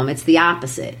poem, it's the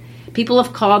opposite. People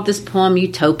have called this poem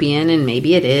utopian, and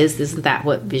maybe it is. Isn't that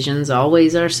what visions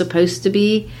always are supposed to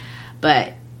be?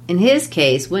 But in his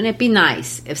case, wouldn't it be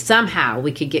nice if somehow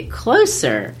we could get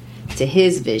closer to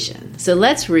his vision? So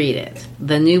let's read it.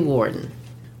 The New Warden.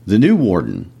 The New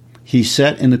Warden. He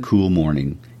sat in the cool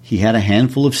morning. He had a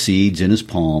handful of seeds in his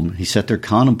palm. He sat there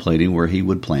contemplating where he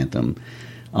would plant them.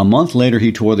 A month later,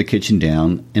 he tore the kitchen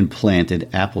down and planted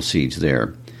apple seeds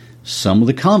there. Some of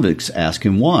the convicts asked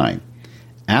him why.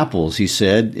 Apples, he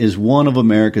said, is one of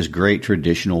America's great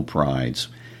traditional prides.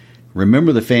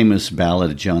 Remember the famous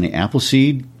ballad of Johnny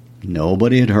Appleseed?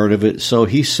 Nobody had heard of it, so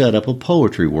he set up a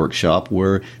poetry workshop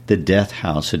where the death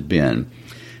house had been.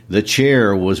 The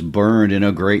chair was burned in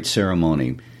a great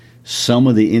ceremony. Some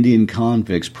of the Indian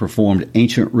convicts performed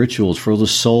ancient rituals for the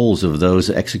souls of those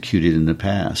executed in the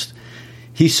past.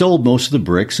 He sold most of the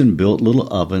bricks and built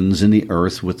little ovens in the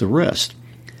earth with the rest.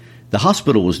 The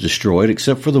hospital was destroyed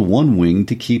except for the one wing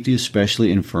to keep the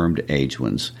especially infirmed aged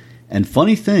ones. And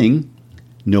funny thing,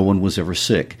 no one was ever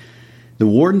sick. The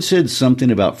warden said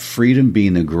something about freedom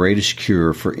being the greatest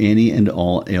cure for any and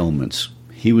all ailments.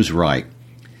 He was right.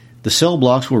 The cell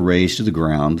blocks were razed to the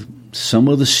ground. Some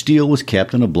of the steel was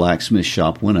kept and a blacksmith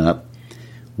shop went up.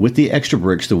 With the extra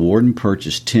bricks, the warden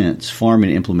purchased tents,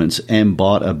 farming implements, and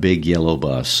bought a big yellow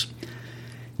bus.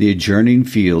 The adjoining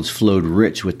fields flowed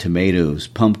rich with tomatoes,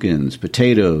 pumpkins,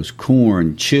 potatoes,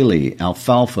 corn, chili,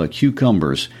 alfalfa,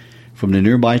 cucumbers. From the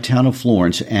nearby town of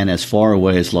Florence and as far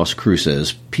away as Las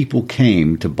Cruces, people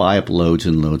came to buy up loads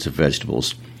and loads of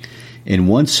vegetables. In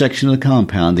one section of the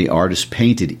compound, the artist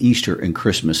painted Easter and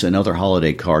Christmas and other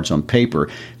holiday cards on paper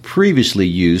previously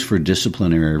used for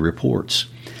disciplinary reports.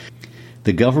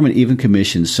 The government even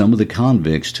commissioned some of the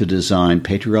convicts to design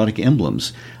patriotic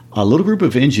emblems. A little group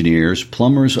of engineers,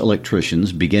 plumbers,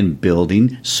 electricians began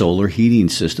building solar heating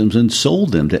systems and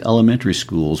sold them to elementary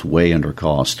schools way under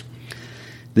cost.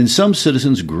 Then some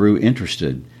citizens grew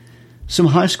interested. Some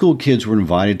high school kids were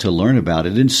invited to learn about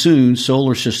it, and soon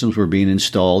solar systems were being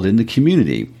installed in the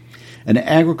community. An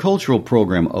agricultural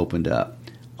program opened up.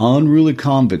 Unruly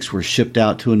convicts were shipped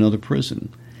out to another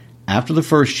prison. After the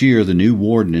first year, the new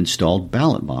warden installed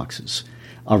ballot boxes.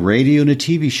 A radio and a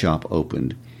TV shop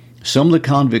opened. Some of the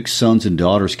convicts' sons and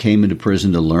daughters came into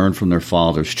prison to learn from their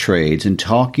fathers' trades and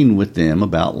talking with them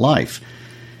about life.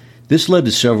 This led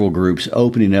to several groups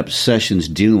opening up sessions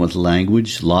dealing with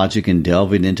language, logic, and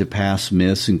delving into past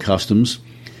myths and customs.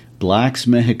 Blacks,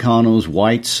 Mexicanos,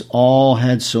 whites all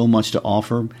had so much to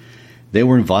offer. They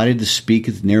were invited to speak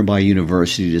at the nearby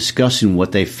university discussing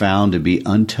what they found to be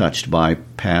untouched by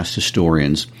past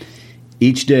historians.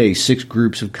 Each day, 6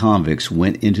 groups of convicts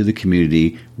went into the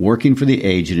community, working for the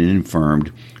aged and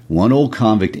infirmed. One old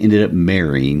convict ended up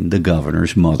marrying the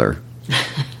governor's mother.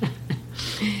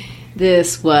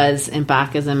 This was in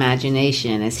Baca's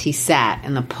imagination as he sat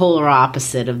in the polar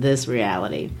opposite of this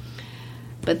reality.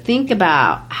 But think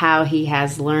about how he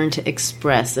has learned to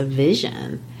express a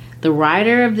vision. The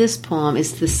writer of this poem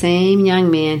is the same young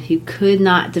man who could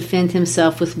not defend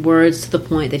himself with words to the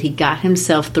point that he got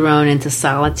himself thrown into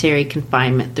solitary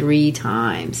confinement 3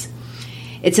 times.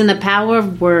 It's in the power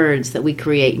of words that we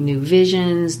create new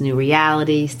visions, new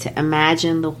realities, to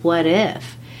imagine the what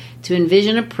if, to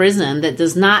envision a prison that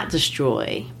does not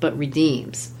destroy but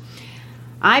redeems.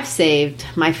 I've saved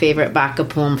my favorite Baca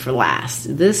poem for last.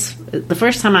 The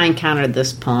first time I encountered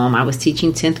this poem, I was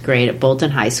teaching 10th grade at Bolton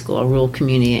High School, a rural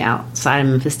community outside of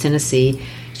Memphis, Tennessee,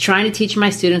 trying to teach my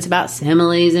students about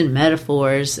similes and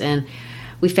metaphors. And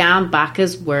we found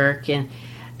Baca's work, and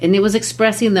it was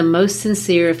expressing the most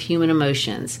sincere of human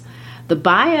emotions. The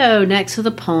bio next to the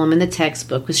poem in the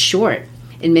textbook was short.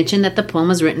 It mentioned that the poem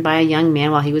was written by a young man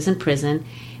while he was in prison,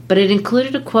 but it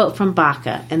included a quote from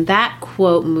Baca, and that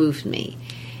quote moved me.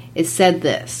 It said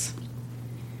this.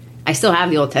 I still have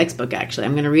the old textbook, actually.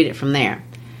 I'm going to read it from there.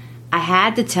 I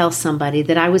had to tell somebody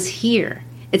that I was here.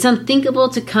 It's unthinkable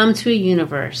to come to a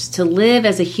universe, to live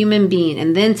as a human being,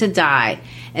 and then to die,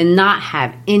 and not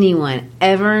have anyone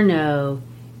ever know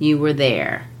you were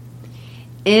there.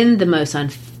 In the most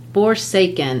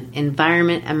unforsaken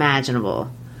environment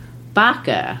imaginable,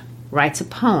 Baca writes a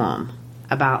poem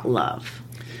about love.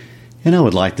 And I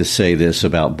would like to say this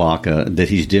about Baca, that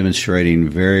he's demonstrating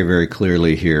very, very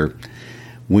clearly here.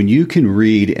 When you can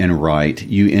read and write,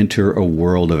 you enter a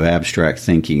world of abstract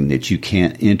thinking that you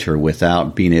can't enter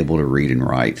without being able to read and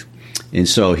write. And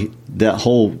so that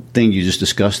whole thing you just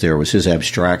discussed there was his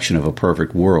abstraction of a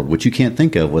perfect world, which you can't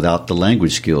think of without the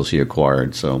language skills he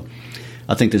acquired. So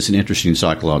I think that's an interesting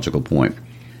psychological point.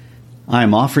 I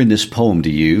am offering this poem to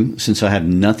you since I have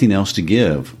nothing else to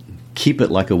give. Keep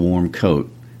it like a warm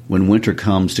coat when winter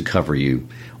comes to cover you,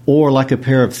 or like a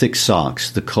pair of thick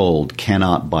socks the cold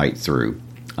cannot bite through.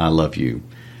 I love you.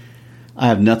 I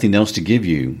have nothing else to give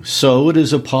you, so it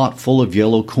is a pot full of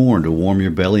yellow corn to warm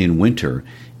your belly in winter.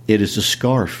 It is a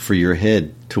scarf for your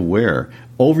head to wear,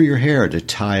 over your hair to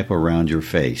tie up around your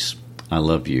face. I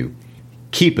love you.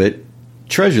 Keep it.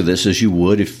 Treasure this as you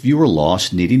would if you were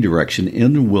lost needing direction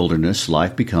in the wilderness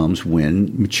life becomes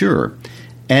when mature.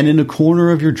 And in a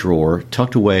corner of your drawer,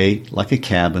 tucked away like a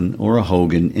cabin or a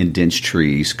hogan in dense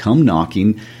trees, come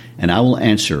knocking, and I will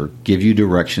answer, give you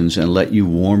directions, and let you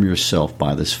warm yourself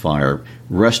by this fire,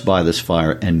 rest by this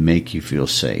fire, and make you feel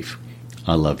safe.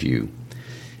 I love you.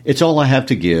 It's all I have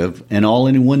to give, and all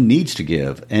anyone needs to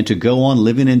give, and to go on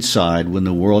living inside when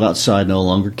the world outside no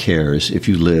longer cares if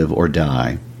you live or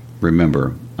die.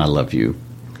 Remember, I love you.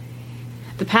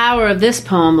 The power of this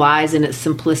poem lies in its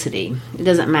simplicity. It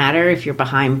doesn't matter if you're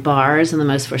behind bars in the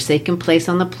most forsaken place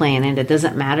on the planet. It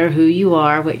doesn't matter who you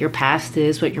are, what your past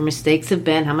is, what your mistakes have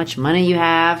been, how much money you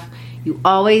have. You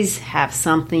always have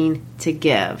something to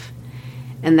give,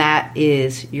 and that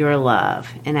is your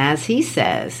love. And as he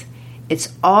says,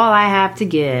 it's all I have to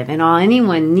give and all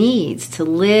anyone needs to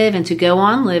live and to go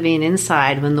on living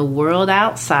inside when the world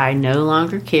outside no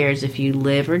longer cares if you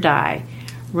live or die.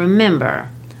 Remember,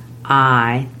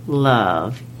 I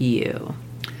love you.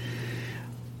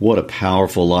 What a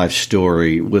powerful life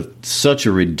story with such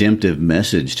a redemptive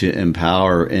message to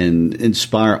empower and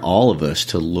inspire all of us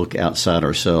to look outside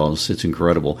ourselves. It's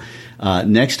incredible.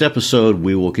 Next episode,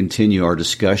 we will continue our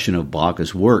discussion of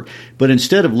Baca's work, but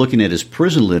instead of looking at his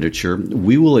prison literature,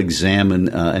 we will examine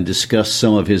and discuss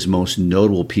some of his most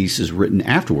notable pieces written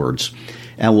afterwards.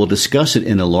 And we'll discuss it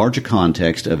in a larger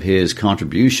context of his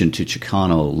contribution to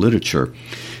Chicano literature.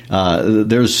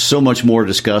 There's so much more to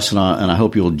discuss, and I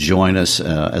hope you'll join us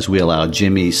as we allow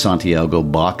Jimmy Santiago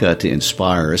Baca to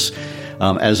inspire us.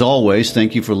 As always,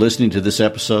 thank you for listening to this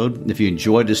episode. If you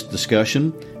enjoyed this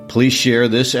discussion, please share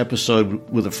this episode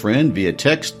with a friend via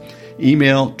text,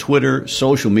 email, Twitter,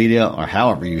 social media, or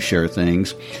however you share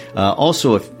things.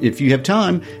 Also, if you have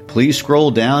time, please scroll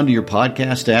down to your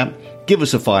podcast app. Give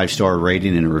us a 5-star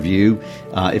rating and a review.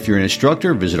 If you're an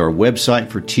instructor, visit our website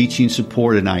for teaching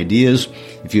support and ideas.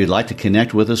 If you'd like to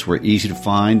connect with us, we're easy to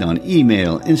find on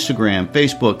email, Instagram,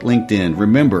 Facebook, LinkedIn.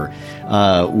 Remember,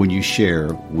 when you share,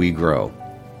 we grow.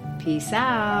 Peace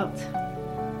out.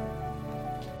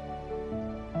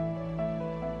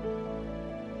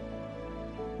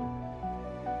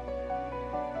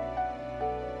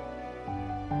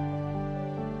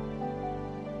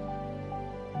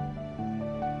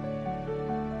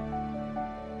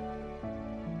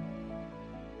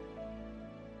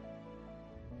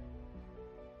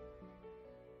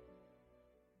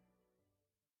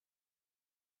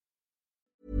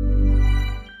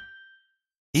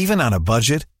 Even on a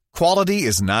budget, quality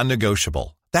is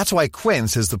non-negotiable. That's why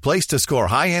Quince is the place to score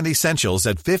high-end essentials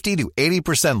at 50 to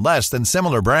 80% less than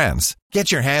similar brands.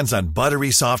 Get your hands on buttery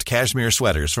soft cashmere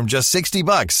sweaters from just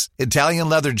 $60, Italian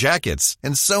leather jackets,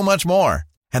 and so much more.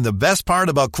 And the best part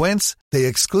about Quince, they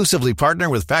exclusively partner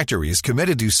with factories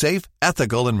committed to safe,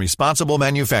 ethical, and responsible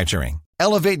manufacturing.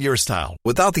 Elevate your style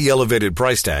without the elevated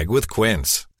price tag with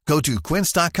Quince. Go to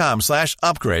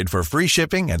quince.com/upgrade for free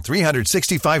shipping and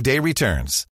 365-day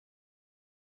returns.